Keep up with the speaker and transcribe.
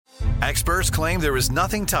Experts claim there is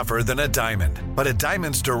nothing tougher than a diamond. But at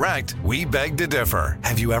Diamonds Direct, we beg to differ.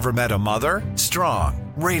 Have you ever met a mother?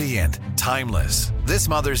 Strong, radiant, timeless. This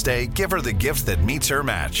Mother's Day, give her the gift that meets her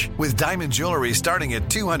match. With diamond jewelry starting at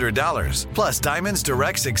 $200. Plus Diamonds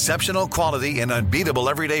Direct's exceptional quality and unbeatable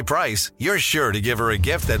everyday price, you're sure to give her a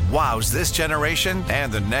gift that wows this generation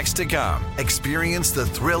and the next to come. Experience the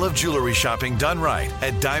thrill of jewelry shopping done right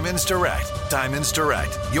at Diamonds Direct. Diamonds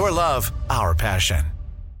Direct. Your love, our passion.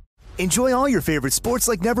 Enjoy all your favorite sports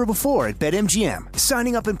like never before at BetMGM.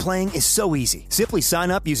 Signing up and playing is so easy. Simply sign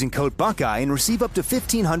up using code Buckeye and receive up to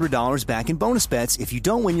 $1,500 back in bonus bets if you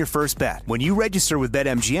don't win your first bet. When you register with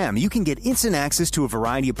BetMGM, you can get instant access to a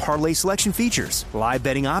variety of parlay selection features, live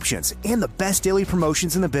betting options, and the best daily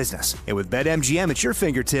promotions in the business. And with BetMGM at your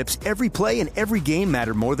fingertips, every play and every game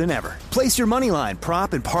matter more than ever. Place your moneyline,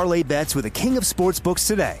 prop, and parlay bets with the king of sportsbooks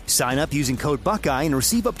today. Sign up using code Buckeye and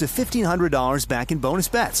receive up to $1,500 back in bonus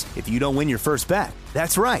bets if you don't win your first bet.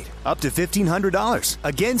 That's right, up to $1,500.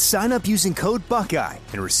 Again, sign up using code Buckeye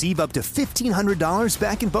and receive up to $1,500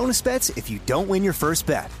 back in bonus bets if you don't win your first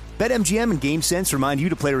bet. BetMGM and GameSense remind you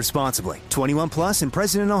to play responsibly. 21 plus and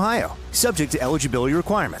present in Ohio. Subject to eligibility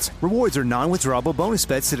requirements. Rewards are non-withdrawable bonus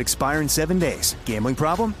bets that expire in 7 days. Gambling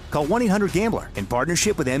problem? Call 1-800-GAMBLER in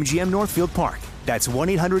partnership with MGM Northfield Park. That's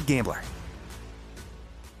 1-800-GAMBLER.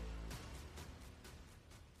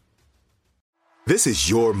 This is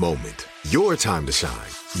your moment, your time to shine,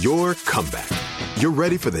 your comeback. You're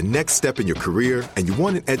ready for the next step in your career, and you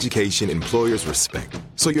want an education employers respect.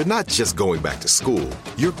 So you're not just going back to school,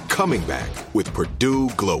 you're coming back with Purdue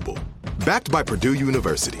Global. Backed by Purdue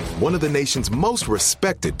University, one of the nation's most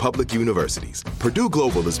respected public universities, Purdue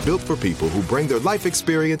Global is built for people who bring their life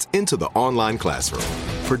experience into the online classroom.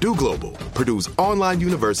 Purdue Global, Purdue's online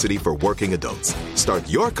university for working adults. Start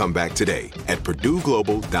your comeback today at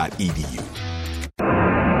purdueglobal.edu.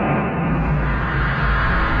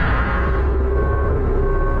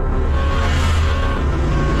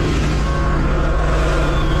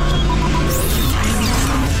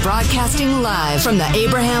 Broadcasting live from the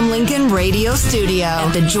Abraham Lincoln Radio Studio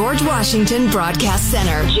at the George Washington Broadcast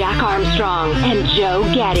Center. Jack Armstrong and Joe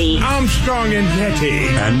Getty. Armstrong and Getty.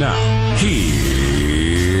 And now, here's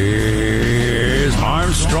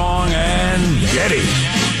Armstrong and Getty.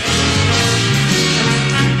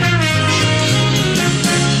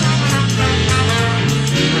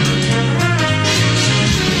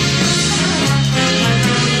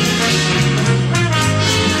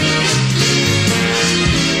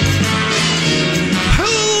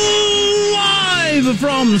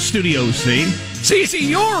 From Studio C.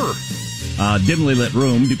 CCR. Dimly lit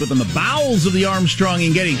room deep within the bowels of the Armstrong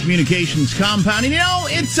and Getty Communications compound. And, you know,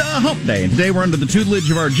 it's hump day. And today we're under the tutelage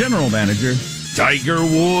of our general manager, Tiger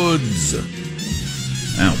Woods.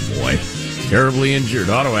 Oh, boy. Terribly injured.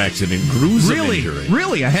 Auto accident. Gruesome injury.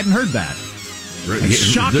 Really? I hadn't heard that.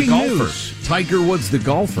 Shocking the golfer. news. Tiger Woods, the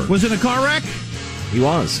golfer. Was it a car wreck? He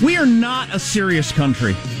was. We are not a serious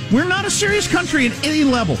country. We're not a serious country at any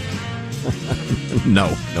level. No.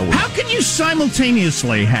 How can you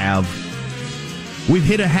simultaneously have, we've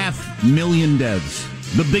hit 500,000 deaths,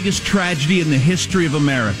 the biggest tragedy in the history of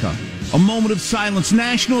America, a moment of silence,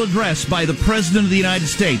 national address by the President of the United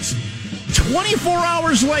States. 24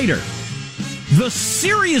 hours later, the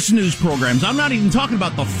serious news programs, I'm not even talking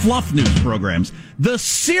about the fluff news programs, the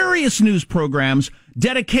serious news programs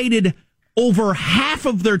dedicated over half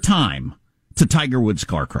of their time to Tiger Woods'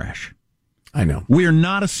 car crash. I know. We are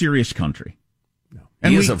not a serious country. No.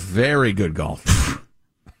 He is a very good golfer.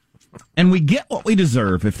 And we get what we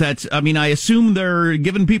deserve. If that's, I assume they're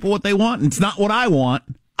giving people what they want, and it's not what I want.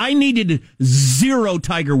 I needed zero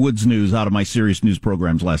Tiger Woods news out of my serious news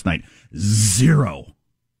programs last night. Zero.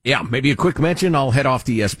 Yeah, maybe a quick mention. I'll head off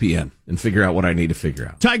to ESPN and figure out what I need to figure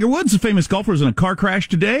out. Tiger Woods, the famous golfer, was in a car crash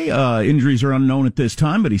today. Injuries are unknown at this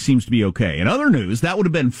time, but he seems to be okay. In other news, that would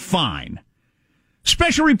have been fine.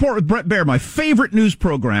 Special report with Brett Baer, my favorite news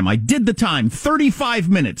program. I did the time. 35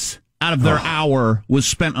 minutes out of their hour was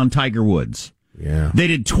spent on Tiger Woods. Yeah. They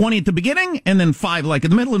did 20 at the beginning and then 5 like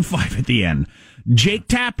in the middle and 5 at the end. Jake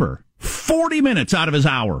Tapper, 40 minutes out of his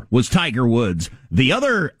hour was Tiger Woods. The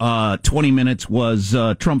other 20 minutes was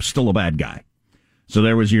Trump's still a bad guy. So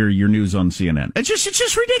there was your news on CNN. It's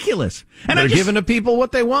just ridiculous. And they're giving the people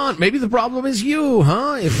what they want. Maybe the problem is you,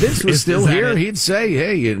 huh? If Vince was still here, he'd say,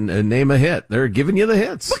 "Hey, name a hit." They're giving you the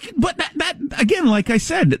hits. But that again, like I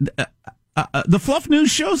said, the fluff news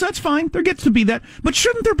shows, that's fine. There gets to be that. But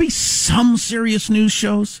shouldn't there be some serious news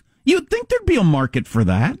shows? You'd think there'd be a market for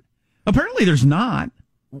that. Apparently, there's not.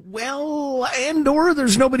 Well, or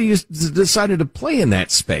there's nobody who's decided to play in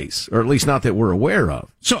that space, or at least not that we're aware of.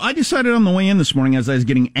 So I decided on the way in this morning, as I was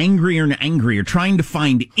getting angrier and angrier, trying to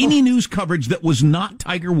find any news coverage that was not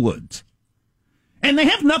Tiger Woods. And they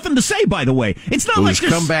have nothing to say, by the way. It's not like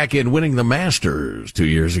come back in winning the Masters 2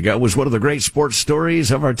 years ago was one of the great sports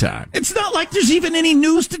stories of our time. It's not like there's even any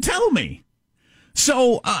news to tell me.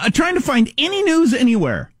 So, trying to find any news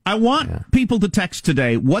anywhere. I want people to text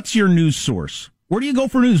today, what's your news source? Where do you go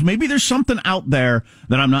for news? Maybe there's something out there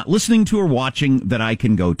that I'm not listening to or watching that I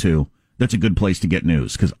can go to that's a good place to get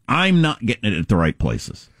news, because I'm not getting it at the right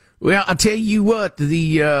places. Well, I'll tell you what,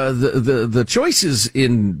 the choices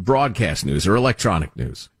in broadcast news or electronic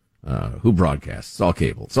news, who broadcasts? It's all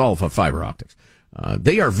cable. It's all fiber optics.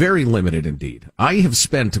 They are very limited indeed. I have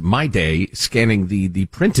spent my day scanning the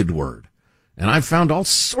printed word, and I've found all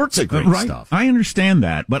sorts of great stuff. I understand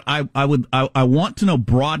that, but I want to know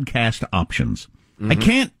broadcast options. Mm-hmm. I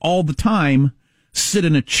can't all the time sit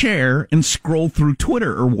in a chair and scroll through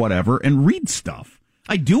Twitter or whatever and read stuff.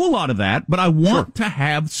 I do a lot of that, but I want to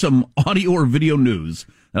have some audio or video news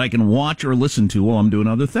that I can watch or listen to while I'm doing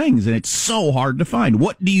other things, and it's so hard to find.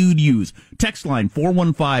 What do you use? Text line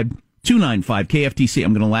 415-295-KFTC.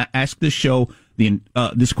 I'm going to ask this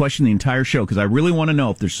question the entire show, because I really want to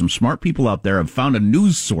know if there's some smart people out there who have found a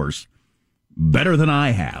news source better than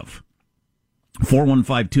I have.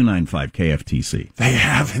 415-295-KFTC. They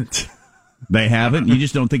haven't. They haven't? You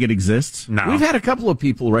just don't think it exists? No. We've had a couple of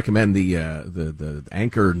people recommend the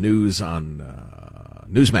Anchor News on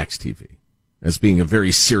Newsmax TV as being a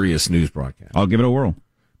very serious news broadcast. I'll give it a whirl.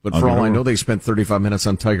 But for all I know, they spent 35 minutes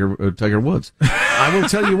on Tiger Woods. I will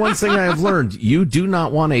tell you one thing I have learned. You do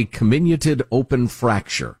not want a comminuted open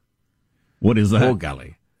fracture. What is that? Oh,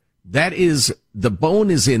 golly. That is, the bone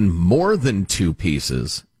is in more than two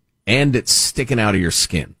pieces, and it's sticking out of your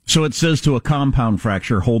skin. So it says to a compound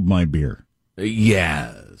fracture, hold my beer.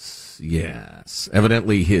 Yes.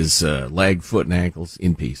 Evidently his leg, foot, and ankles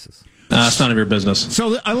in pieces. It's none of your business.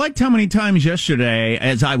 So I liked how many times yesterday,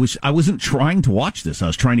 as I wasn't trying to watch this, I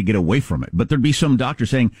was trying to get away from it, but there'd be some doctor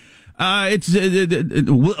saying, how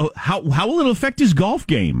will it affect his golf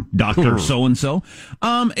game, Dr. So-and-so?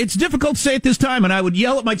 It's difficult to say at this time, and I would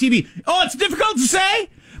yell at my TV, it's difficult to say?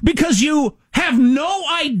 Because you have no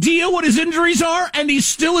idea what his injuries are, and he's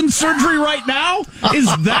still in surgery right now? Is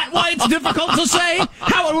that why it's difficult to say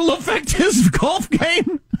how it will affect his golf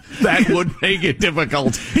game? That would make it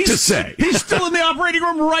difficult to say. He's still in the operating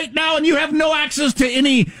room right now, and you have no access to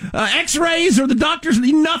any x-rays or the doctors.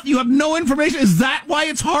 Nothing. You have no information. Is that why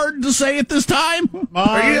it's hard to say at this time?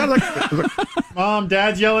 Mom,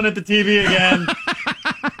 Dad's yelling at the TV again.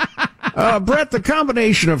 Brett, the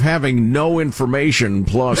combination of having no information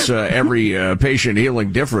plus every patient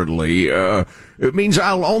healing differently, it means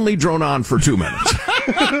I'll only drone on for 2 minutes.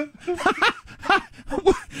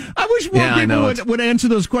 I wish more people would answer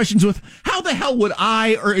those questions with, how the hell would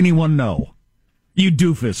I or anyone know? You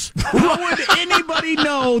doofus. How would anybody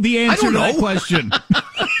know the answer to that question?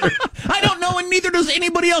 I don't know, and neither does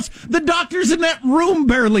anybody else. The doctors in that room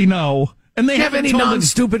barely know. And they have any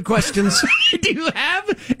non-stupid questions? Do you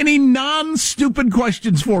have any non-stupid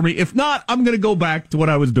questions for me? If not, I'm going to go back to what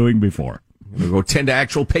I was doing before. I'm going to go tend to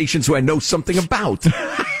actual patients who I know something about.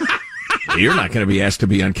 You're not going to be asked to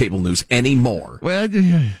be on cable news anymore. Well,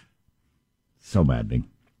 so maddening.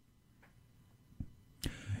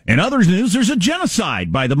 In others news, there's a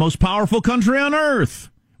genocide by the most powerful country on earth.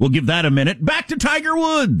 We'll give that a minute. Back to Tiger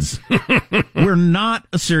Woods. We're not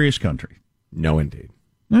a serious country. No, indeed.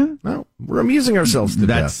 No, we're amusing ourselves to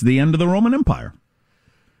death. That's the end of the Roman Empire.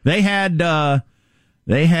 They had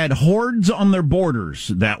hordes on their borders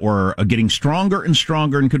that were getting stronger and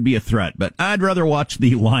stronger and could be a threat. But I'd rather watch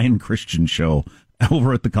the Lion Christian show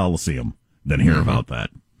over at the Coliseum than hear about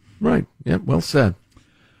that. Right. Yeah. Well said.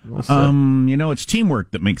 It's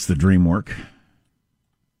teamwork that makes the dream work.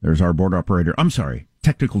 There's our board operator.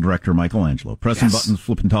 Technical director Michelangelo. Pressing buttons,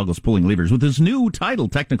 flipping toggles, pulling levers. With his new title,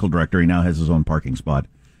 technical director, he now has his own parking spot,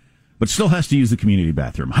 but still has to use the community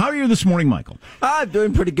bathroom. How are you this morning, Michael? I'm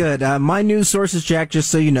doing pretty good. My news sources, Jack, just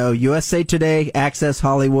so you know, USA Today, Access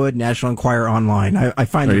Hollywood, National Enquirer Online. I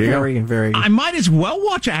find it very... I might as well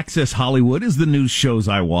watch Access Hollywood as the news shows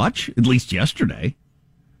I watch, at least yesterday.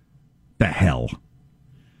 The hell.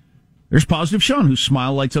 There's Positive Sean, whose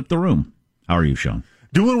smile lights up the room. How are you, Sean?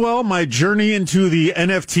 Doing well. My journey into the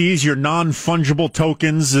NFTs, your non-fungible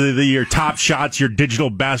tokens, your Top Shots, your digital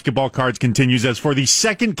basketball cards continues. As for the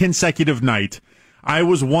second consecutive night, I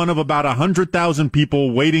was one of about 100,000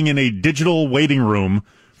 people waiting in a digital waiting room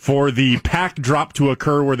for the pack drop to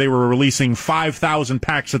occur, where they were releasing 5,000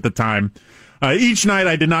 packs at the time. Each night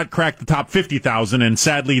I did not crack the top 50,000, and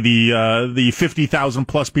sadly the 50,000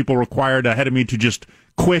 plus people required ahead of me to just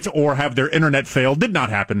quit or have their internet fail did not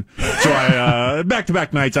happen. So I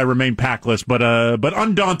back-to-back nights I remained packless, but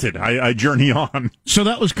undaunted. I journey on. So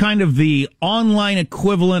that was kind of the online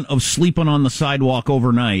equivalent of sleeping on the sidewalk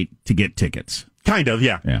overnight to get tickets. Kind of,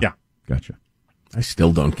 yeah. Gotcha. I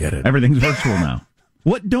still don't get it. Everything's virtual now.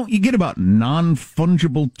 What don't you get about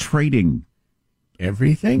non-fungible trading?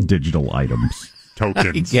 Everything? Digital items.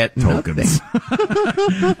 Tokens. You get tokens.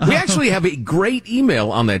 We actually have a great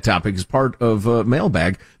email on that topic as part of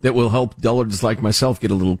Mailbag that will help dullards like myself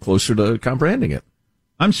get a little closer to comprehending it.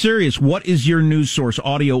 I'm serious. What is your news source,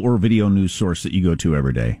 audio or video news source that you go to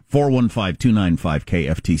every day?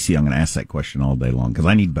 415-295-KFTC. I'm going to ask that question all day long because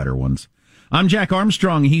I need better ones. I'm Jack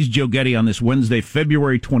Armstrong. He's Joe Getty on this Wednesday,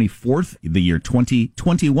 February 24th, the year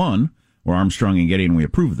 2021. We're Armstrong and Getty, and we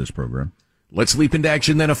approve of this program. Let's leap into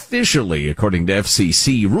action then officially, according to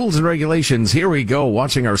FCC rules and regulations. Here we go,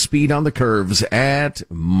 watching our speed on the curves at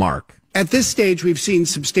Mark. At this stage, we've seen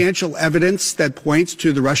substantial evidence that points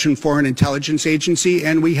to the Russian Foreign Intelligence Agency,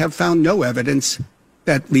 and we have found no evidence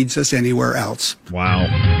that leads us anywhere else. Wow.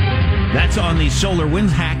 That's on the SolarWinds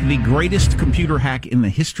hack, the greatest computer hack in the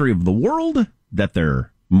history of the world, that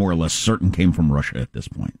they're more or less certain came from Russia at this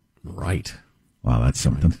point. Right. Wow, that's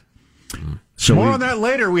something. Right. So more on that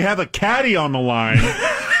later. We have a caddy on the line.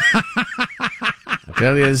 I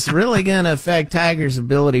tell you, it's really going to affect Tiger's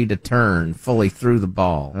ability to turn fully through the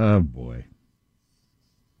ball. Oh, boy.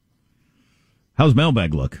 How's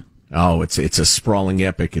Mailbag look? Oh, it's a sprawling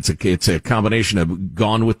epic. It's a combination of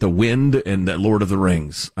Gone with the Wind and Lord of the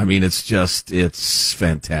Rings. I mean, it's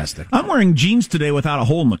fantastic. I'm wearing jeans today without a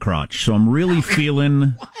hole in the crotch, so I'm really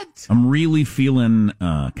feeling. What? I'm really feeling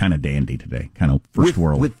kind of dandy today, kind of first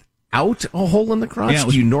world. Without a hole in the crotch? Yeah,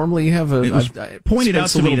 do you normally have a? It was pointed out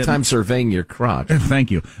to me that time surveying your crotch.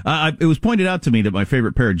 Thank you. It was pointed out to me that my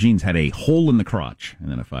favorite pair of jeans had a hole in the crotch, and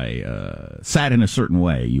then if I sat in a certain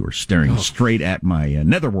way, you were staring straight at my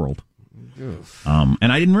netherworld. And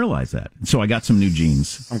I didn't realize that, so I got some new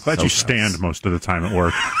jeans. I'm glad you stand most of the time at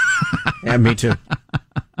work. Yeah, me too.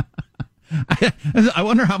 I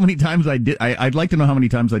wonder how many times I did. I'd like to know how many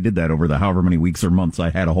times I did that over the however many weeks or months I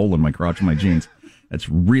had a hole in my crotch in my jeans. That's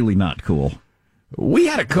really not cool. We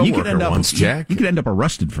had a coworker once, Jack. You could end up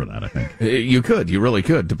arrested for that, I think. You could. You really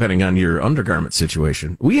could, depending on your undergarment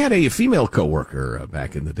situation. We had a female coworker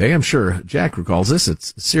back in the day. I'm sure Jack recalls this.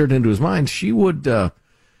 It's seared into his mind. She would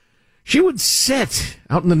sit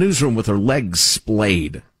out in the newsroom with her legs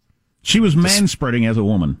splayed. She was man-spreading as a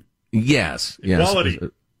woman. Yes. Equality.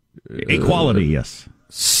 Equality, yes.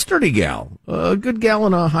 Sturdy gal. A good gal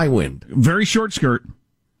in a high wind. Very short skirt.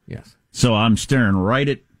 Yes. So I'm staring right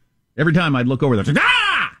at... Every time I'd look over there, it's like,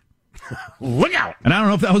 ah! Look out! And I don't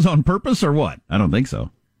know if that was on purpose or what. I don't think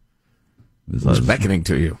so. It was beckoning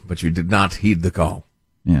to you, but you did not heed the call.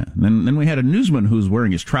 Yeah. And then we had a newsman who was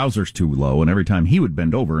wearing his trousers too low, and every time he would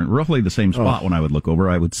bend over, in roughly the same spot when I would look over,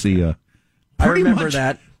 I would see I remember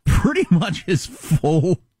that. Pretty much his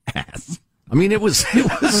full ass. I mean, it was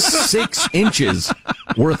 6 inches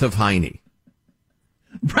worth of hiney.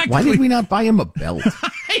 Why did we not buy him a belt?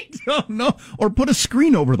 I don't know. Or put a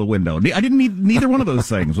screen over the window. I didn't need neither one of those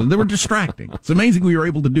things. They were distracting. It's amazing we were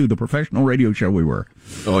able to do the professional radio show we were.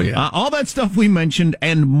 Oh, yeah. All that stuff we mentioned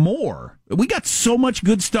and more. We got so much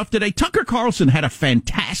good stuff today. Tucker Carlson had a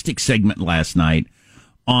fantastic segment last night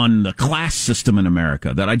on the class system in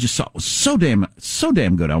America that I just saw was so damn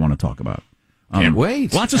good I want to talk about. Can't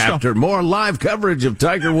wait. Lots of stuff. After more live coverage of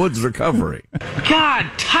Tiger Woods' recovery. God,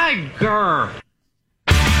 Tiger!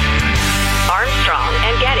 Armstrong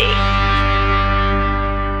and Getty.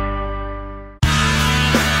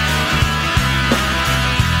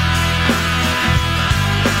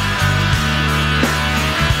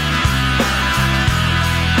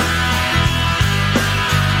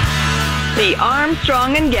 The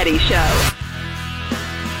Armstrong and Getty Show.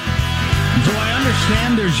 Do I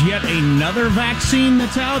understand there's yet another vaccine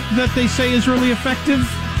that's out that they say is really effective?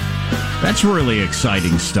 That's really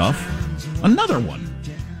exciting stuff. Another one.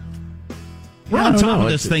 We're on top of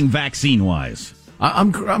this thing vaccine-wise.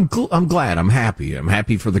 I'm glad. I'm happy. I'm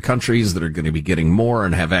happy for the countries that are going to be getting more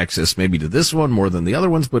and have access maybe to this one more than the other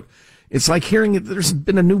ones. But it's like hearing that there's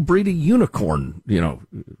been a new breed of unicorn,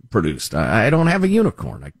 produced. I don't have a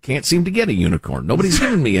unicorn. I can't seem to get a unicorn. Nobody's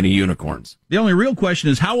given me any unicorns. The only real question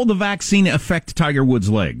is, how will the vaccine affect Tiger Woods'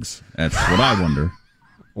 legs? That's what I wonder.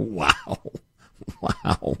 Wow.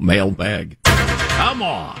 Mailbag. Come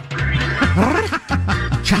on.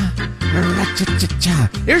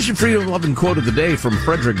 Here's your freedom-loving quote of the day from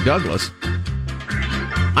Frederick Douglass.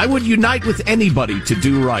 I would unite with anybody to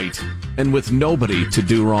do right, and with nobody to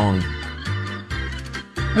do wrong.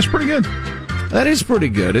 That's pretty good. That is pretty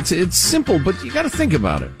good. It's simple, but you got to think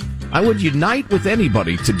about it. I would unite with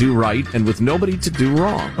anybody to do right and with nobody to do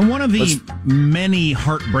wrong. And one of the many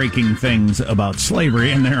heartbreaking things about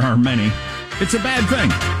slavery, and there are many, it's a bad thing,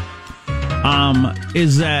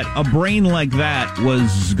 is that a brain like that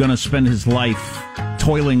was going to spend his life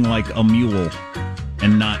toiling like a mule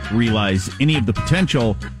and not realize any of the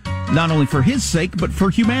potential, not only for his sake, but for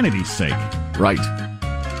humanity's sake. Right,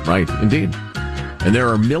 indeed. And there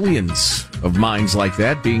are millions of minds like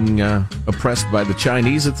that being oppressed by the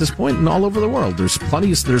Chinese at this point and all over the world.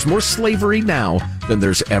 There's more slavery now than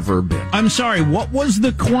there's ever been. I'm sorry, what was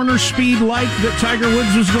the corner speed like that Tiger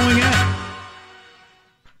Woods was going at?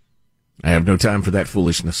 I have no time for that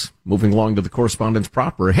foolishness. Moving along to the correspondence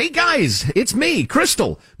proper. Hey guys, it's me,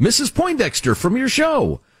 Crystal, Mrs. Poindexter from your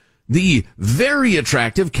show. The very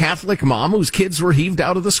attractive Catholic mom whose kids were heaved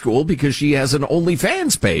out of the school because she has an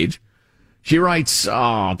OnlyFans page. She writes,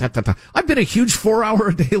 I've been a huge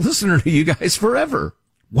 4-hour-a-day listener to you guys forever.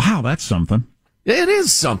 Wow, that's something. It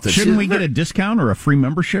is something. Shouldn't we get a discount or a free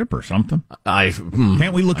membership or something?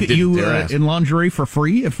 Can't we look at you in lingerie for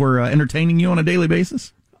free if we're entertaining you on a daily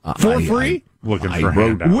basis? For free? Looking for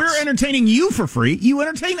handouts. We're entertaining you for free. You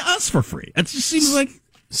entertain us for free. That just seems like...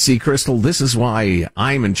 See, Crystal, this is why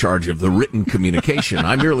I'm in charge of the written communication.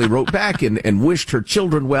 I merely wrote back and wished her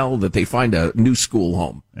children well, that they find a new school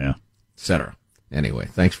home. Yeah. Etc. Anyway,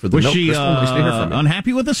 thanks for the note. Was she nice to hear from you.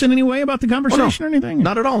 Unhappy with us in any way about the conversation or anything?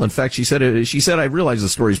 Not at all. In fact, she said I realize the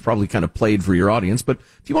story's probably kind of played for your audience, but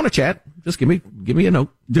if you want to chat, just give me a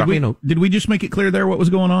note. Drop me a note. Did we just make it clear there what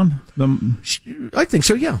was going on? I think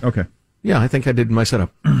so, yeah. Okay. Yeah, I think I did in my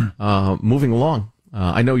setup. Moving along.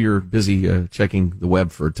 I know you're busy checking the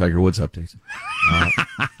web for Tiger Woods updates.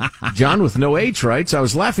 John with no H writes, I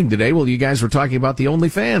was laughing today while you guys were talking about the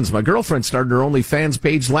OnlyFans. My girlfriend started her OnlyFans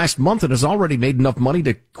page last month and has already made enough money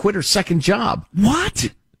to quit her second job.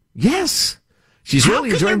 What? Yes. She's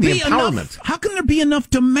really enjoying the empowerment. How can there be enough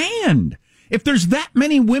demand? If there's that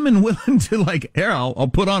many women willing to, here, I'll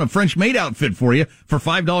put on a French maid outfit for you for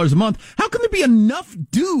 $5 a month, how can there be enough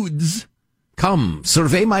dudes... Come,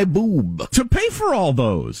 survey my boob. To pay for all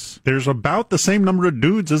those. There's about the same number of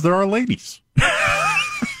dudes as there are ladies.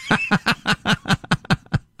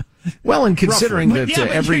 Well, and considering that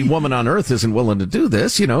every woman on earth isn't willing to do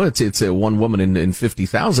this, it's one woman in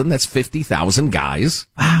 50,000. That's 50,000 guys.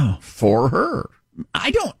 Wow. For her.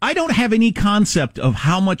 I don't have any concept of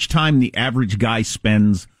how much time the average guy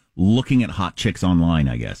spends looking at hot chicks online,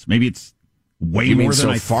 I guess. Maybe it's way more than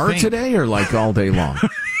I think. So far today or all day long?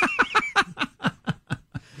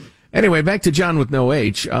 Anyway, back to John with no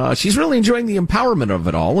H. She's really enjoying the empowerment of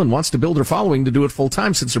it all and wants to build her following to do it full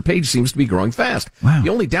time since her page seems to be growing fast. Wow. The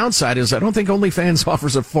only downside is I don't think OnlyFans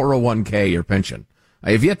offers a 401k or pension.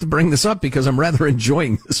 I have yet to bring this up because I'm rather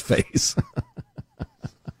enjoying this phase.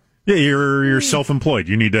 Yeah, you're self-employed.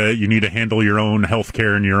 You need to handle your own health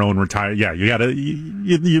care and your own retire. Yeah,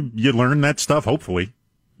 you learn that stuff. Hopefully,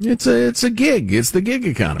 it's a gig. It's the gig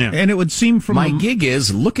economy. Yeah. And it would seem from my gig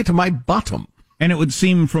is look at my bottom. And it would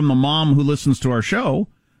seem from the mom who listens to our show,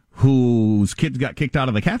 whose kids got kicked out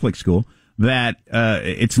of the Catholic school, that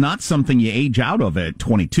it's not something you age out of at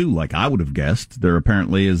 22, like I would have guessed. There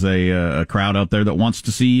apparently is a crowd out there that wants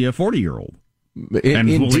to see a 40-year-old and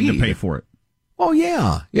willing to pay for it. Oh,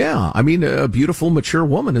 yeah. I mean, a beautiful, mature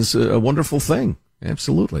woman is a wonderful thing.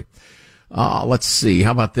 Absolutely. Let's see.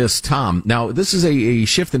 How about this, Tom? Now, this is a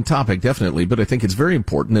shift in topic, definitely, but I think it's very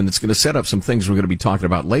important, and it's going to set up some things we're going to be talking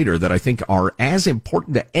about later that I think are as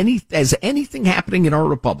important as anything happening in our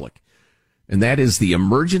republic. And that is the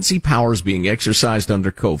emergency powers being exercised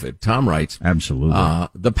under COVID. Tom writes, absolutely.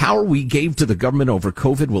 The power we gave to the government over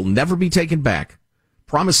COVID will never be taken back.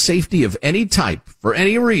 Promise safety of any type for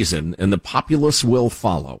any reason, and the populace will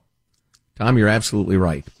follow. Tom, you're absolutely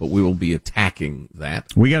right, but we will be attacking that.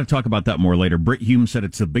 We got to talk about that more later. Britt Hume said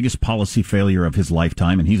it's the biggest policy failure of his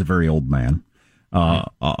lifetime, and he's a very old man.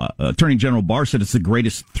 Attorney General Barr said it's the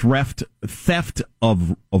greatest theft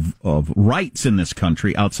of rights in this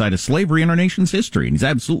country outside of slavery in our nation's history, and he's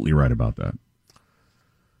absolutely right about that.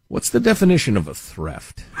 What's the definition of a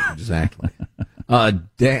theft? Exactly.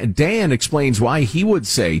 Dan explains why he would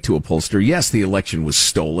say to a pollster, yes, the election was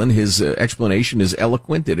stolen. His explanation is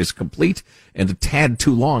eloquent, it is complete, and a tad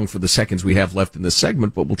too long for the seconds we have left in this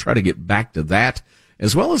segment, but we'll try to get back to that,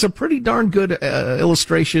 as well as a pretty darn good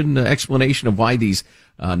explanation of why these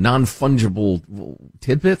non-fungible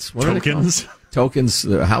tidbits, tokens,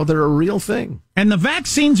 how they're a real thing. And the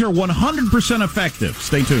vaccines are 100% effective.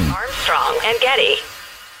 Stay tuned. Armstrong and Getty.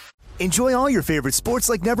 Enjoy all your favorite sports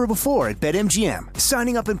like never before at BetMGM.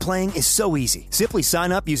 Signing up and playing is so easy. Simply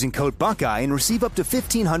sign up using code Buckeye and receive up to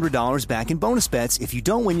 $1,500 back in bonus bets if you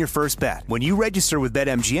don't win your first bet. When you register with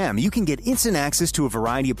BetMGM, you can get instant access to a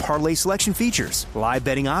variety of parlay selection features, live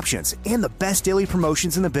betting options, and the best daily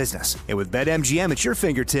promotions in the business. And with BetMGM at your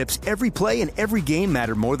fingertips, every play and every game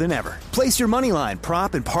matter more than ever. Place your moneyline,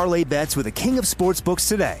 prop, and parlay bets with the king of sportsbooks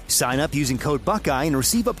today. Sign up using code Buckeye and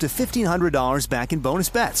receive up to $1,500 back in bonus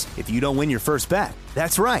bets if you don't win your first bet.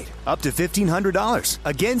 That's right, up to $1,500.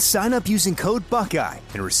 Again, sign up using code Buckeye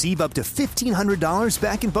and receive up to $1,500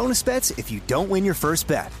 back in bonus bets if you don't win your first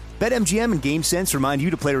bet. BetMGM and GameSense remind you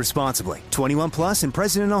to play responsibly. 21 plus and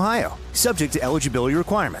present in Ohio. Subject to eligibility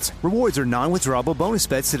requirements. Rewards are non-withdrawable bonus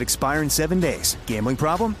bets that expire in 7 days. Gambling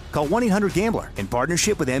problem? Call 1-800-GAMBLER in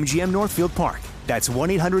partnership with MGM Northfield Park. That's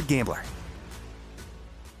 1-800-GAMBLER.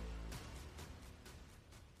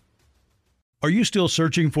 Are you still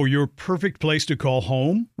searching for your perfect place to call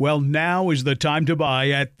home? Well, now is the time to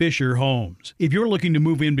buy at Fisher Homes. If you're looking to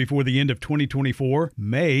move in before the end of 2024,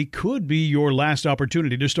 May could be your last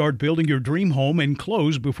opportunity to start building your dream home and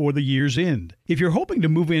close before the year's end. If you're hoping to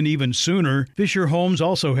move in even sooner, Fisher Homes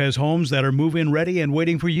also has homes that are move-in ready and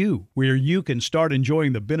waiting for you, where you can start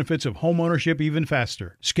enjoying the benefits of homeownership even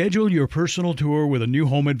faster. Schedule your personal tour with a new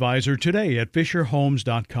home advisor today at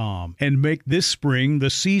FisherHomes.com and make this spring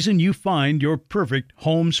the season you find your perfect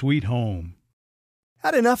home sweet home.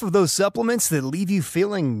 Had enough of those supplements that leave you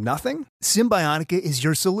feeling nothing? Symbiotica is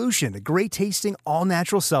your solution to great-tasting,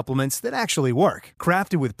 all-natural supplements that actually work.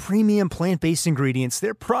 Crafted with premium plant-based ingredients,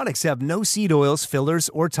 their products have no seed oils, fillers,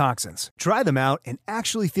 or toxins. Try them out and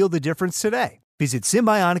actually feel the difference today. Visit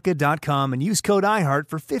Symbiotica.com and use code IHEART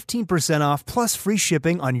for 15% off plus free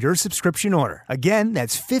shipping on your subscription order. Again,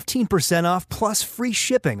 that's 15% off plus free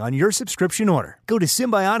shipping on your subscription order. Go to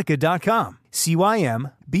Symbiotica.com,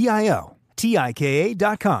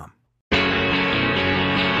 Symbiotika.com.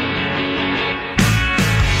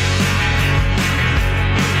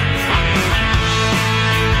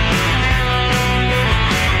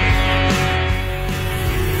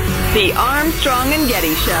 The Armstrong and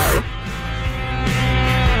Getty Show.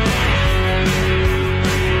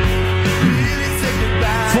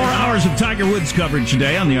 Hours of Tiger Woods coverage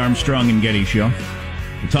today on the Armstrong and Getty Show.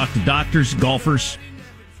 We talk to doctors, golfers,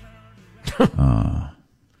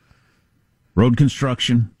 road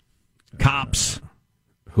construction, cops,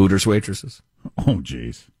 Hooters waitresses. Oh,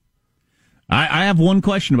 jeez. I have one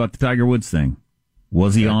question about the Tiger Woods thing.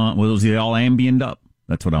 Was he all ambient up?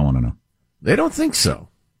 That's what I want to know. They don't think so.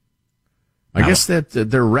 I guess that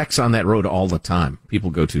there are wrecks on that road all the time.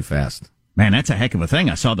 People go too fast. Man, that's a heck of a thing.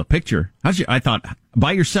 I saw the picture. I thought,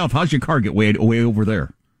 by yourself, how's your car get way over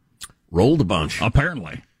there? Rolled a bunch.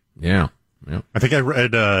 Apparently. Yeah. I think I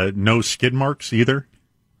read no skid marks either.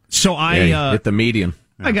 So I hit the median.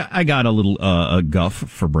 I got a little guff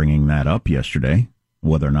for bringing that up yesterday,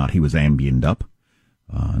 whether or not he was ambient up,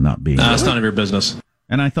 not being. That's none of your business.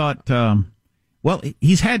 And I thought, well,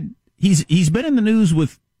 he's been in the news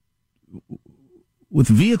with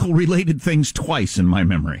vehicle related things twice in my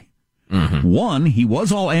memory. Mm-hmm. One, he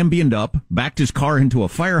was all ambient up, backed his car into a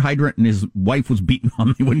fire hydrant, and his wife was beating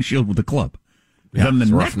on the windshield with a club. Yeah, it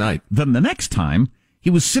was a rough night. Then the next time, he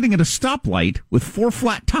was sitting at a stoplight with 4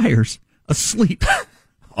 flat tires, asleep.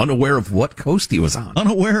 Unaware of what coast he was on.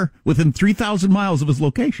 Unaware within 3,000 miles of his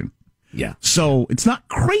location. Yeah. So it's not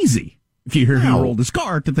crazy, if you hear he rolled his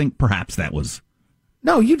car, to think perhaps that was...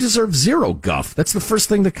 No, you deserve zero guff. That's the first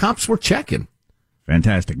thing the cops were checking.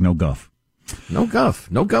 Fantastic. No guff. No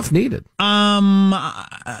guff. No guff needed.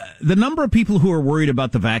 The number of people who are worried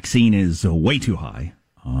about the vaccine is way too high.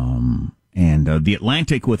 And The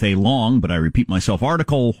Atlantic with a long, but I repeat myself,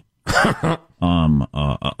 article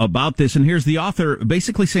about this. And here's the author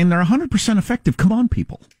basically saying they're 100% effective. Come on,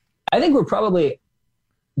 people. I think we're probably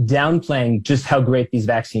downplaying just how great these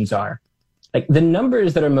vaccines are. Like the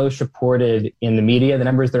numbers that are most reported in the media, the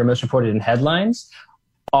numbers that are most reported in headlines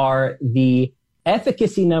are the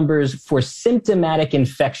efficacy numbers for symptomatic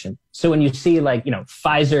infection. So when you see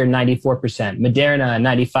Pfizer 94%, Moderna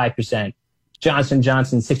 95%, Johnson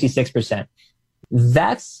Johnson 66%,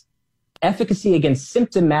 that's efficacy against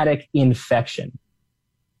symptomatic infection.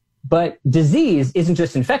 But disease isn't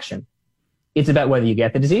just infection. It's about whether you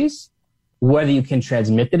get the disease, whether you can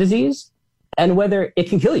transmit the disease, and whether it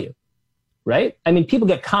can kill you, right? I mean, people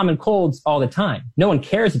get common colds all the time. No one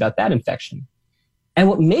cares about that infection. And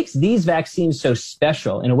what makes these vaccines so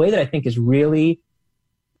special in a way that I think is really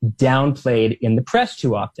downplayed in the press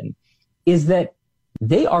too often is that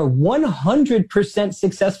they are 100%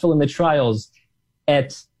 successful in the trials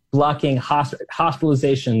at blocking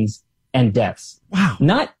hospitalizations and deaths. Wow.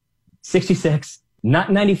 Not 66,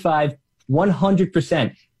 not 95,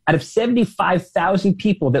 100%. Out of 75,000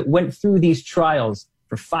 people that went through these trials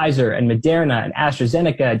for Pfizer and Moderna and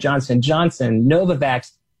AstraZeneca, Johnson & Johnson,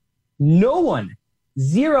 Novavax, no one,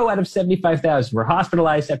 0 out of 75,000 were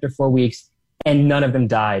hospitalized after 4 weeks, and none of them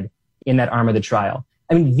died in that arm of the trial.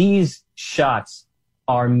 I mean, these shots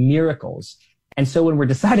are miracles. And so when we're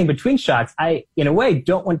deciding between shots, I, in a way,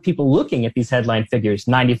 don't want people looking at these headline figures,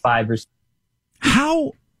 95 versus...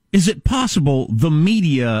 How is it possible the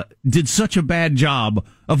media did such a bad job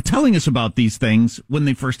of telling us about these things when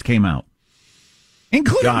they first came out?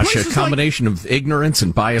 Including a combination of ignorance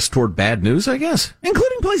and bias toward bad news, I guess.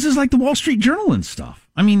 Including places like the Wall Street Journal and stuff.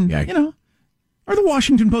 I mean, or the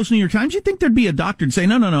Washington Post, New York Times. You'd think there'd be a doctor to say,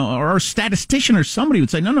 no, or a statistician or somebody would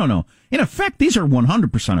say, no. In effect, these are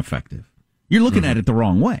 100% effective. You're looking at it the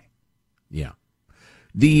wrong way. Yeah.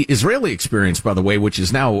 The Israeli experience, by the way, which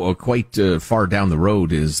is now quite far down the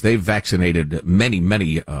road, is they've vaccinated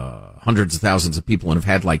many hundreds of thousands of people and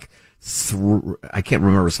have had I can't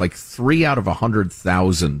remember, it's 3 out of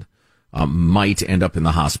 100,000 might end up in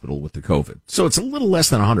the hospital with the COVID. So it's a little less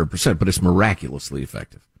than 100%, but it's miraculously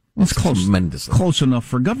effective. Well, it's close enough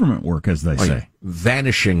for government work, as they say. Yeah.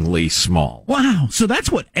 Vanishingly small. Wow. So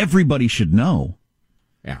that's what everybody should know.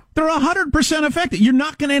 Yeah. They're 100% effective. You're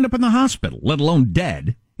not going to end up in the hospital, let alone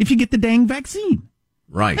dead, if you get the dang vaccine.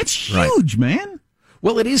 Right. That's huge, man.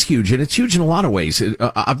 Well, it is huge, and it's huge in a lot of ways.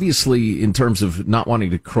 Obviously, in terms of not wanting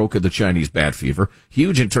to croak of the Chinese bad fever,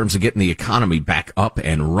 huge in terms of getting the economy back up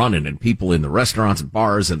and running, and people in the restaurants and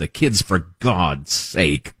bars, and the kids, for God's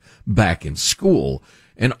sake, back in school.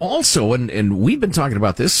 And also, and we've been talking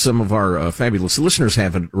about this, some of our fabulous listeners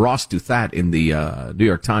have, and Ross Douthat in the New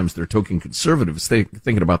York Times, their token conservatives,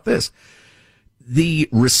 thinking about this. The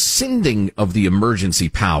rescinding of the emergency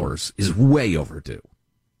powers is way overdue.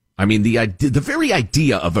 I mean, the very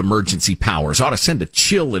idea of emergency powers ought to send a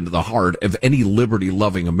chill into the heart of any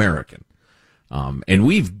liberty-loving American. And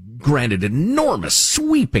we've granted enormous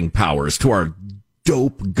sweeping powers to our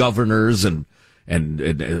dope governors and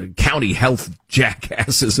county health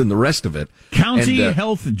jackasses and the rest of it. County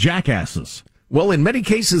health jackasses. Well, in many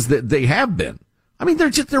cases that they have been. I mean,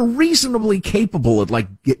 they're reasonably capable of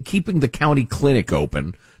keeping the county clinic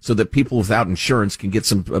open so that people without insurance can get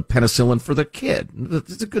some penicillin for their kid.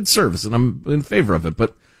 It's a good service, and I'm in favor of it.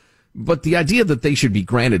 But the idea that they should be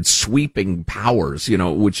granted sweeping powers,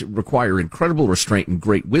 which require incredible restraint and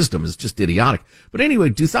great wisdom, is just idiotic. But anyway,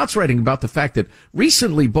 Douthat's writing about the fact that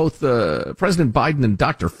recently both President Biden and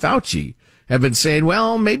Dr. Fauci have been saying,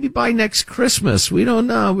 well, maybe by next Christmas, we don't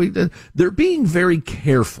know. They're being very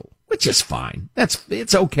careful, which is fine.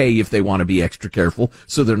 It's okay if they want to be extra careful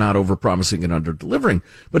so they're not overpromising and under-delivering.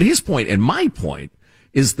 But his point and my point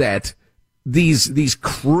is that these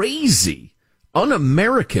crazy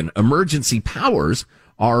un-American emergency powers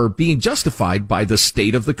are being justified by the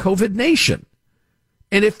state of the COVID nation.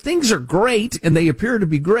 And if things are great, and they appear to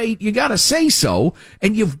be great, you gotta say so,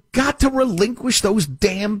 and you've got to relinquish those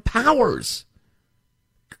damn powers.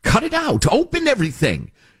 Cut it out. Open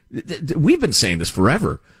everything. We've been saying this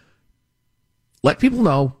forever. Let people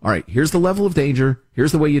know, all right, here's the level of danger,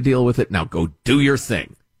 here's the way you deal with it, now go do your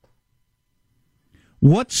thing.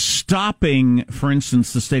 What's stopping, for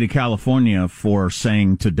instance, the state of California for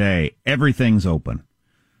saying today everything's open?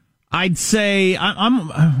 I'd say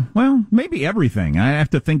well, maybe everything. I have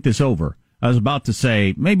to think this over. I was about to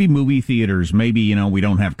say maybe movie theaters, maybe, we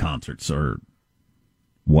don't have concerts or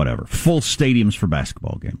whatever. Full stadiums for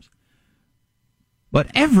basketball games. But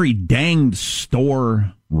every danged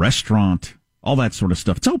store, restaurant, all that sort of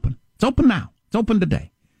stuff, it's open. It's open now. It's open today.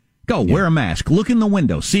 Go, wear a mask, look in the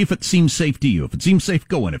window, see if it seems safe to you. If it seems safe,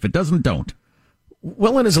 go in. If it doesn't, don't.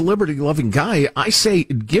 Well, and as a liberty-loving guy, I say,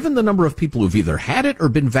 given the number of people who've either had it or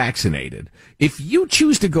been vaccinated, if you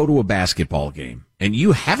choose to go to a basketball game and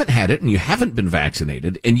you haven't had it and you haven't been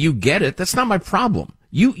vaccinated and you get it, that's not my problem.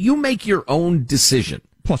 You make your own decision.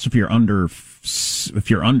 Plus, if you're under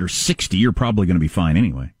 60, you're probably going to be fine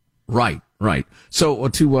anyway. Right. So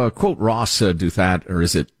to quote Ross Douthat, or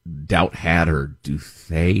is it Doubthat or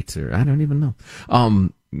Douthate, or I don't even know,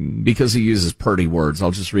 because he uses purty words.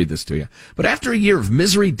 I'll just read this to you. But after a year of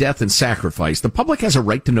misery, death, and sacrifice, the public has a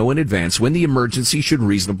right to know in advance when the emergency should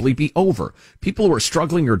reasonably be over. People who are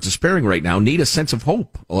struggling or despairing right now need a sense of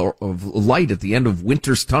hope or of light at the end of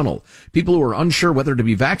winter's tunnel. People who are unsure whether to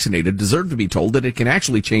be vaccinated deserve to be told that it can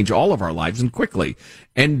actually change all of our lives and quickly.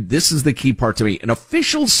 And this is the key part to me. An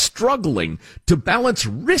official struggling to balance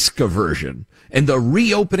risk aversion and the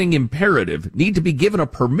reopening imperative need to be given a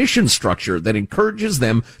permission structure that encourages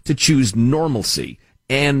them to choose normalcy,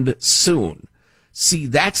 and soon. See,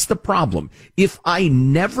 that's the problem. If I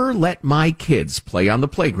never let my kids play on the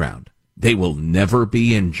playground, they will never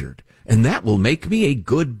be injured. And that will make me a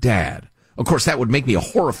good dad. Of course, that would make me a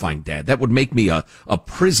horrifying dad. That would make me a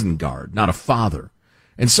prison guard, not a father.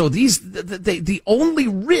 And so the only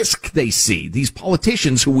risk they see, these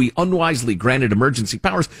politicians who we unwisely granted emergency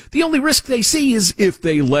powers, the only risk they see is if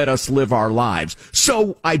they let us live our lives.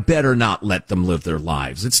 So I better not let them live their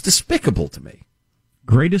lives. It's despicable to me.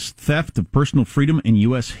 Greatest theft of personal freedom in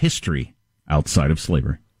U.S. history outside of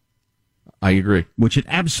slavery. I agree. Which it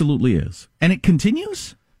absolutely is. And it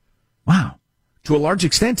continues? Wow. To a large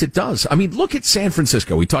extent, it does. I mean, look at San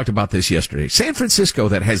Francisco. We talked about this yesterday. San Francisco,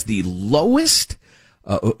 that has the lowest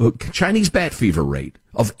Chinese bat fever rate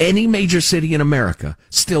of any major city in America,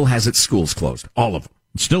 still has its schools closed. All of them.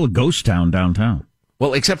 It's still a ghost town downtown.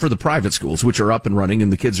 Well, except for the private schools, which are up and running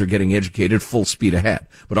and the kids are getting educated full speed ahead.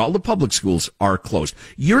 But all the public schools are closed.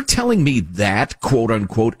 You're telling me that, quote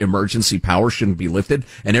unquote, emergency power shouldn't be lifted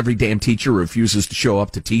and every damn teacher who refuses to show up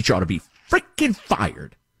to teach ought to be freaking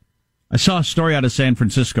fired? I saw a story out of San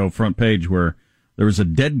Francisco, front page, where there was a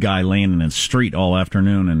dead guy laying in the street all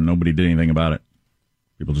afternoon and nobody did anything about it.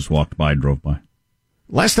 People just walked by, drove by.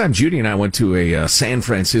 Last time Judy and I went to a San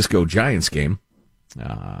Francisco Giants game,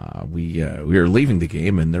 we were leaving the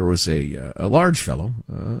game and there was a large fellow,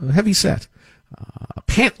 heavy set,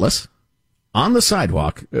 pantless, on the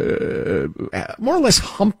sidewalk, more or less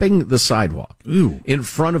humping the sidewalk. Ooh. In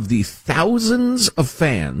front of the thousands of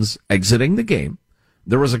fans exiting the game.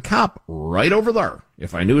 There was a cop right over there.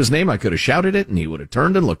 If I knew his name, I could have shouted it and he would have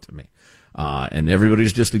turned and looked at me. And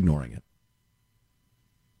everybody's just ignoring it.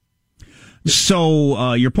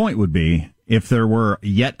 So your point would be, if there were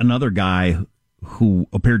yet another guy who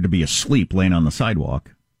appeared to be asleep laying on the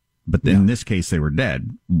sidewalk, but in this case they were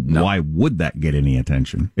dead, why would that get any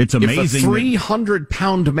attention? It's amazing. If a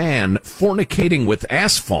 300-pound man fornicating with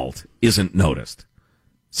asphalt isn't noticed,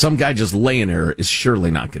 some guy just laying there is surely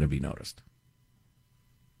not going to be noticed.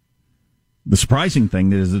 The surprising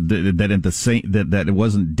thing is that it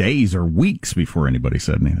wasn't days or weeks before anybody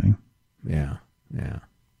said anything. Yeah.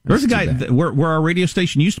 There's a guy where our radio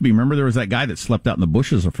station used to be. Remember, there was that guy that slept out in the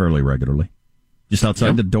bushes fairly regularly, just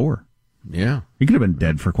outside the door. Yeah. He could have been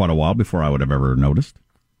dead for quite a while before I would have ever noticed.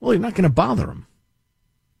 Well, you're not going to bother him.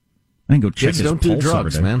 I think go check his don't do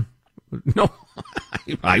drugs, man. No,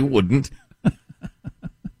 I wouldn't.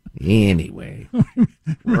 Anyway,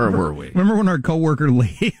 where were we? Remember when our coworker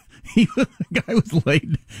laid? The guy was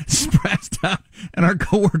laid, passed out, and our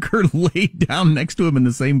coworker laid down next to him in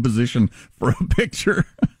the same position for a picture.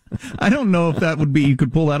 I don't know if that would be, you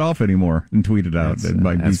could pull that off anymore and tweet it out.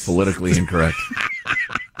 That's politically incorrect.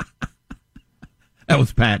 That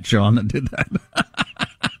was Pat Sean that did that.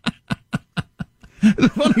 It's a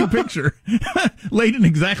funny picture. Laid in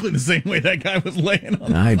exactly the same way that guy was laying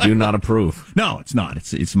on. I do not approve. No, it's not.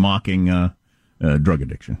 It's mocking drug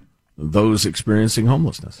addiction. Those experiencing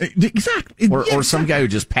homelessness. Exactly. Or some guy who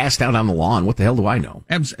just passed out on the lawn. What the hell do I know?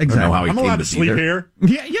 Exactly. I don't know how he I'm came allowed to to sleep here.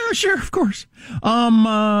 Yeah, sure, of course.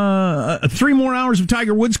 3 more hours of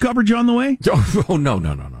Tiger Woods coverage on the way. Oh, no.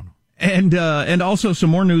 And also some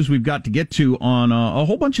more news we've got to get to on a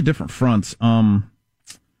whole bunch of different fronts.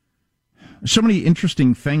 So many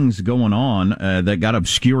interesting things going on that got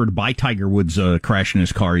obscured by Tiger Woods crashing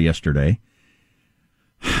his car yesterday,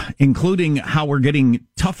 including how we're getting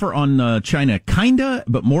tougher on China, kinda,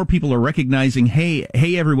 but more people are recognizing, hey,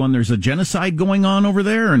 everyone, there's a genocide going on over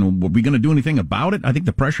there, and are we going to do anything about it? I think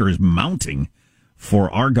the pressure is mounting for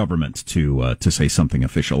our government to say something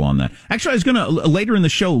official on that. Actually, I was going to, later in the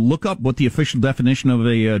show, look up what the official definition of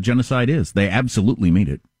a genocide is. They absolutely mean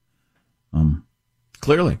it.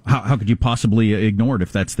 Clearly. How could you possibly ignore it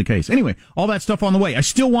if that's the case? Anyway, all that stuff on the way. I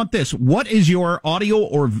still want this. What is your audio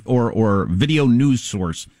or video news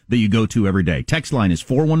source that you go to every day? Text line is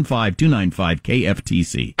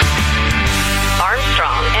 415-295-KFTC.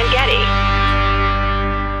 Armstrong and Getty.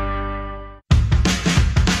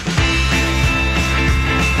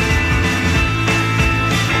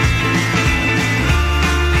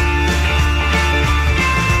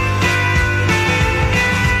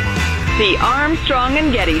 The Armstrong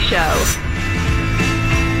and Getty Show.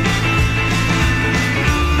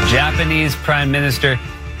 Japanese Prime Minister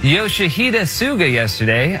Yoshihide Suga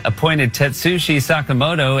yesterday appointed Tetsushi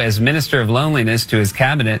Sakamoto as Minister of Loneliness to his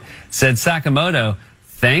cabinet. Said Sakamoto,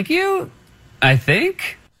 "Thank you, I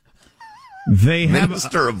think." They have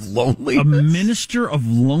Minister of Loneliness? A Minister of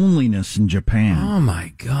Loneliness in Japan. Oh,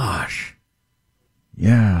 my gosh.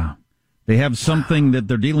 Yeah. They have something that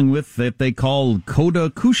they're dealing with that they call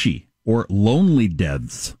kodakushi, or lonely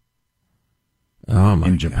deaths. Oh, my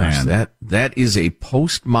in Japan. gosh. That is a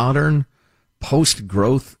postmodern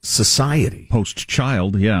post-growth society.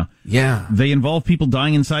 Post-child, yeah. Yeah. They involve people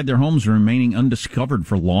dying inside their homes and remaining undiscovered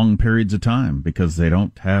for long periods of time because they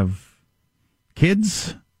don't have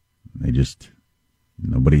kids. They just,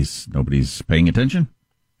 nobody's paying attention.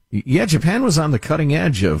 Yeah, Japan was on the cutting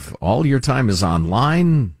edge of all your time is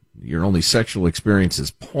online, your only sexual experience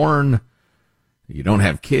is porn, you don't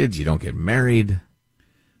have kids, you don't get married.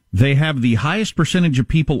 They have the highest percentage of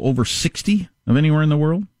people over 60 of anywhere in the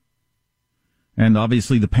world. And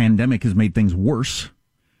obviously the pandemic has made things worse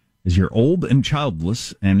as you're old and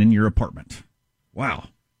childless and in your apartment. Wow.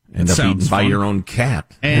 End up eaten by your own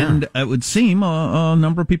cat. And it would seem a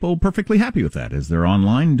number of people are perfectly happy with that as they're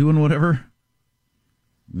online doing whatever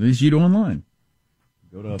it is you do online.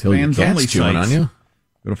 Go to fans only sites.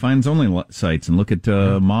 Go to fans only sites and look at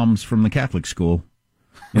moms from the Catholic school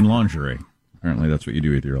in lingerie. Apparently that's what you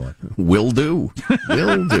do with your life. Will do.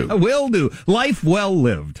 Will do. Will do. Life well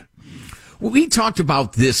lived. We talked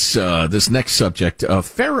about this next subject a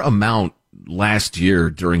fair amount last year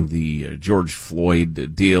during the George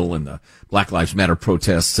Floyd deal and the Black Lives Matter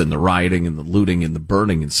protests and the rioting and the looting and the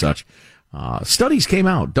burning and such. Studies came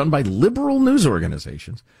out done by liberal news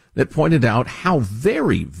organizations that pointed out how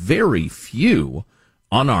very, very few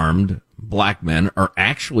unarmed black men are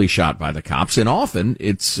actually shot by the cops, and often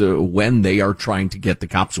it's when they are trying to get the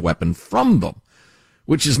cops' weapon from them,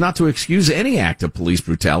 which is not to excuse any act of police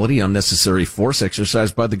brutality, unnecessary force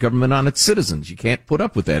exercised by the government on its citizens. You can't put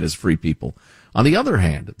up with that as free people. On the other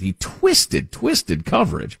hand, the twisted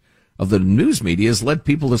coverage of the news media has led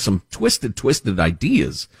people to some twisted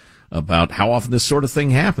ideas about how often this sort of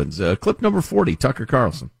thing happens. Clip number 40, Tucker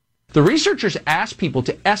Carlson. The researchers asked people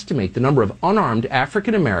to estimate the number of unarmed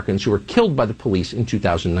African Americans who were killed by the police in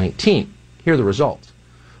 2019. Here are the results.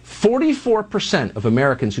 44% of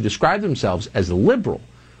Americans who describe themselves as liberal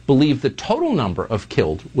believe the total number of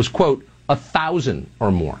killed was, quote, 1,000 or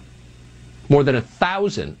more. More than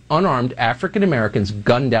 1,000 unarmed African Americans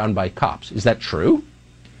gunned down by cops. Is that true?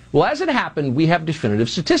 Well, as it happened, we have definitive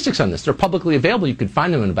statistics on this. They're publicly available. You can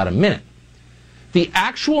find them in about a minute. The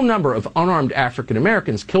actual number of unarmed African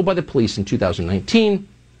Americans killed by the police in 2019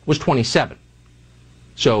 was 27.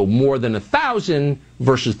 So more than 1,000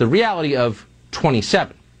 versus the reality of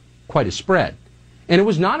 27. Quite a spread. And it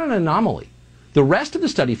was not an anomaly. The rest of the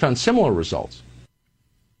study found similar results.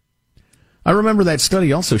 I remember that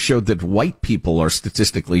study also showed that white people are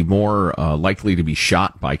statistically more likely to be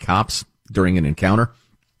shot by cops during an encounter,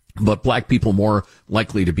 but black people more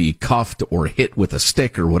likely to be cuffed or hit with a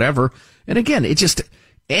stick or whatever. And again, it just,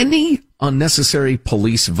 any unnecessary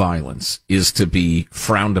police violence is to be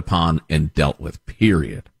frowned upon and dealt with,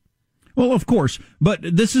 period. Well, of course, but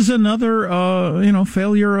this is another,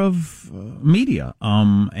 failure of media.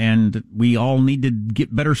 And we all need to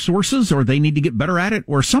get better sources, or they need to get better at it,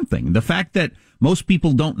 or something. The fact that most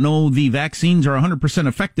people don't know the vaccines are 100%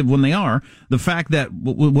 effective when they are, the fact that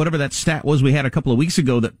whatever that stat was we had a couple of weeks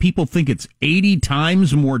ago, that people think it's 80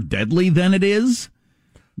 times more deadly than it is.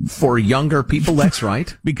 For younger people, that's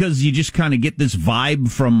right. Because you just kind of get this vibe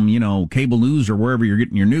from, cable news or wherever you're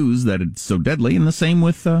getting your news that it's so deadly. And the same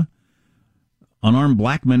with unarmed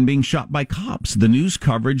black men being shot by cops. The news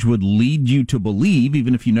coverage would lead you to believe,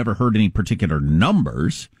 even if you never heard any particular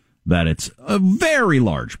numbers, that it's a very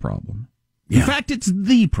large problem. In fact, it's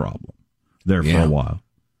the problem there for a while.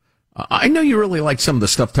 I know you really like some of the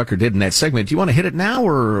stuff Tucker did in that segment. Do you want to hit it now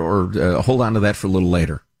or hold on to that for a little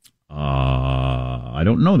later? I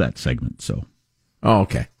don't know that segment, so. Oh,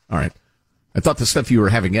 okay. All right. I thought the stuff you were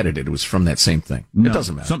having edited was from that same thing. No, it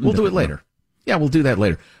doesn't matter. We'll do it later. Yeah, we'll do that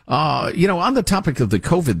later. On the topic of the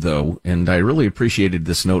COVID, though, and I really appreciated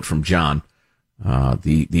this note from John,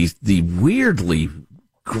 the weirdly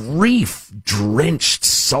grief-drenched,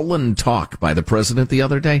 sullen talk by the president the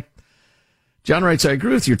other day. John writes, I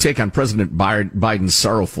agree with your take on President Biden's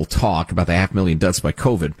sorrowful talk about the 500,000 deaths by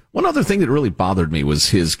COVID. One other thing that really bothered me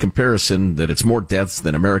was his comparison that it's more deaths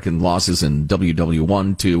than American losses in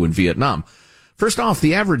WW1, II, and Vietnam. First off,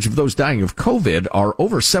 the average of those dying of COVID are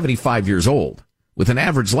over 75 years old, with an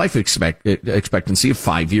average life expectancy of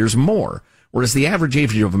 5 years more, whereas the average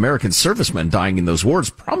age of American servicemen dying in those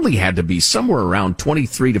wars probably had to be somewhere around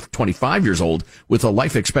 23 to 25 years old, with a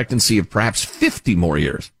life expectancy of perhaps 50 more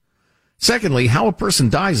years. Secondly, how a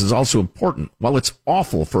person dies is also important. While it's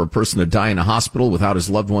awful for a person to die in a hospital without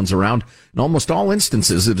his loved ones around, in almost all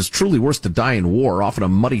instances, it is truly worse to die in war, often a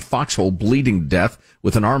muddy foxhole bleeding to death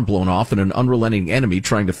with an arm blown off and an unrelenting enemy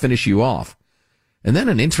trying to finish you off. And then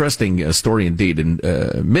an interesting story indeed. In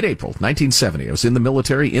mid-April 1970, I was in the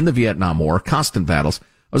military in the Vietnam War, constant battles.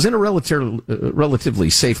 I was in a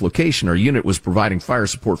relatively safe location. Our unit was providing fire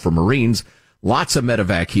support for Marines Lots of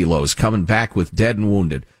medevac helos coming back with dead and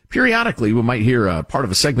wounded. Periodically, we might hear part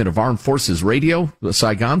of a segment of Armed Forces Radio,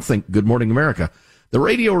 Saigon, think Good Morning America. The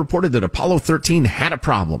radio reported that Apollo 13 had a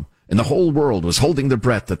problem, and the whole world was holding their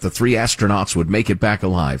breath that the 3 astronauts would make it back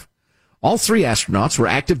alive. All 3 astronauts were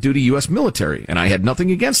active duty U.S. military, and I had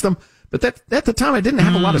nothing against them, but at the time I didn't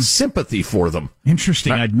have a lot of sympathy for them.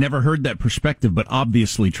 Interesting. I'd never heard that perspective, but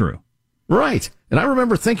obviously true. Right. And I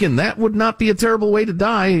remember thinking that would not be a terrible way to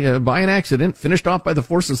die by an accident, finished off by the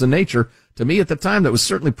forces of nature. To me at the time, that was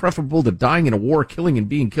certainly preferable to dying in a war, killing and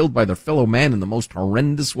being killed by their fellow man in the most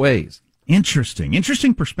horrendous ways. Interesting.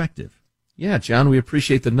 Interesting perspective. Yeah, John, we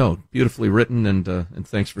appreciate the note. Beautifully written, and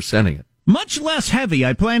thanks for sending it. Much less heavy.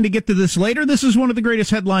 I plan to get to this later. This is one of the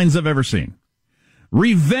greatest headlines I've ever seen.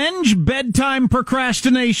 Revenge bedtime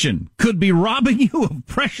procrastination could be robbing you of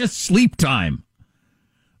precious sleep time.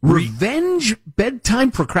 Revenge bedtime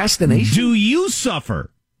procrastination? Do you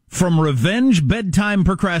suffer from revenge bedtime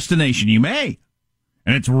procrastination? You may.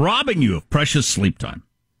 And it's robbing you of precious sleep time.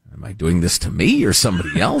 Am I doing this to me or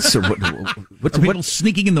somebody else? Or what? Are people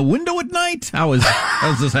sneaking in the window at night? How is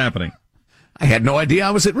this happening? I had no idea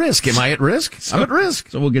I was at risk. Am I at risk? I'm at risk.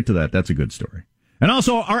 So we'll get to that. That's a good story. And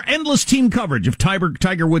also our endless team coverage of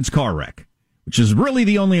Tiger Woods' car wreck, which is really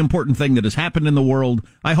the only important thing that has happened in the world.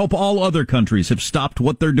 I hope all other countries have stopped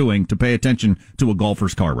what they're doing to pay attention to a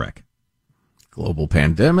golfer's car wreck. Global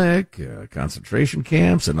pandemic, concentration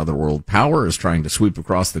camps, another world power is trying to sweep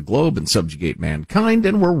across the globe and subjugate mankind,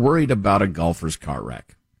 and we're worried about a golfer's car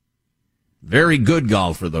wreck. Very good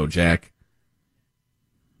golfer, though, Jack.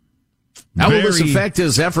 How will this affect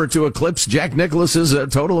his effort to eclipse Jack Nicklaus's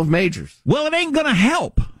total of majors? Well, it ain't going to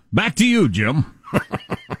help. Back to you, Jim.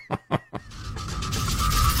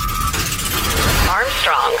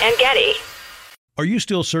 Armstrong and Getty. Are you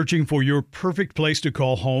still searching for your perfect place to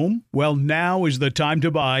call home? Well, now is the time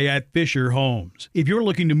to buy at Fisher Homes. If you're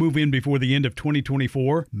looking to move in before the end of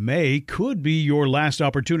 2024, May could be your last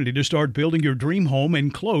opportunity to start building your dream home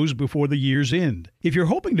and close before the year's end. If you're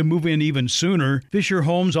hoping to move in even sooner, Fisher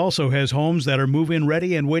Homes also has homes that are move-in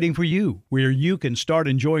ready and waiting for you, where you can start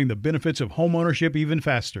enjoying the benefits of homeownership even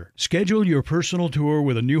faster. Schedule your personal tour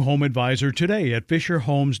with a new home advisor today at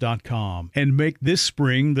FisherHomes.com and make this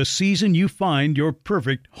spring the season you find your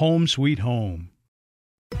perfect home sweet home.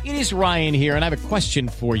 It is Ryan here, and I have a question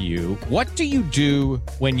for you. What do you do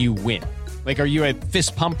when you win? Like, are you a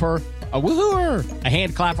fist pumper, a woohooer, a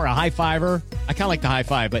hand clapper, a high fiver? I kind of like the high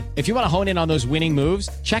five, but if you want to hone in on those winning moves,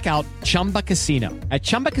 check out Chumba Casino. At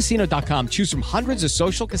ChumbaCasino.com, choose from hundreds of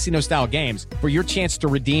social casino-style games for your chance to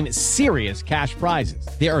redeem serious cash prizes.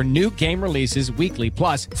 There are new game releases weekly,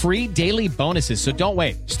 plus free daily bonuses, so don't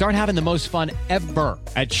wait. Start having the most fun ever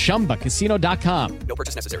at ChumbaCasino.com. No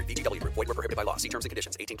purchase necessary. VGW. Void where prohibited by law. See terms and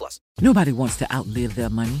conditions. 18+. Nobody wants to outlive their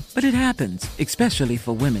money, but it happens, especially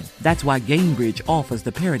for women. That's why Gainbridge offers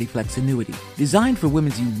the Parity Flex annuity, designed for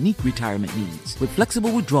women's unique retirement needs, with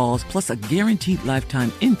flexible withdrawals plus a guaranteed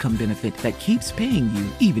lifetime income benefit that keeps paying you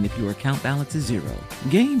even if your account balance is zero.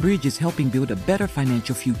 Gainbridge is helping build a better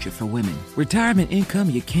financial future for women. Retirement income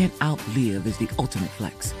you can't outlive is the ultimate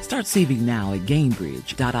flex. Start saving now at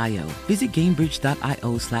Gainbridge.io. Visit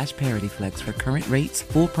Gainbridge.io/ParityFlex for current rates,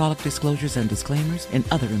 full product disclosures and disclaimers, and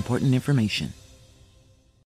other important information.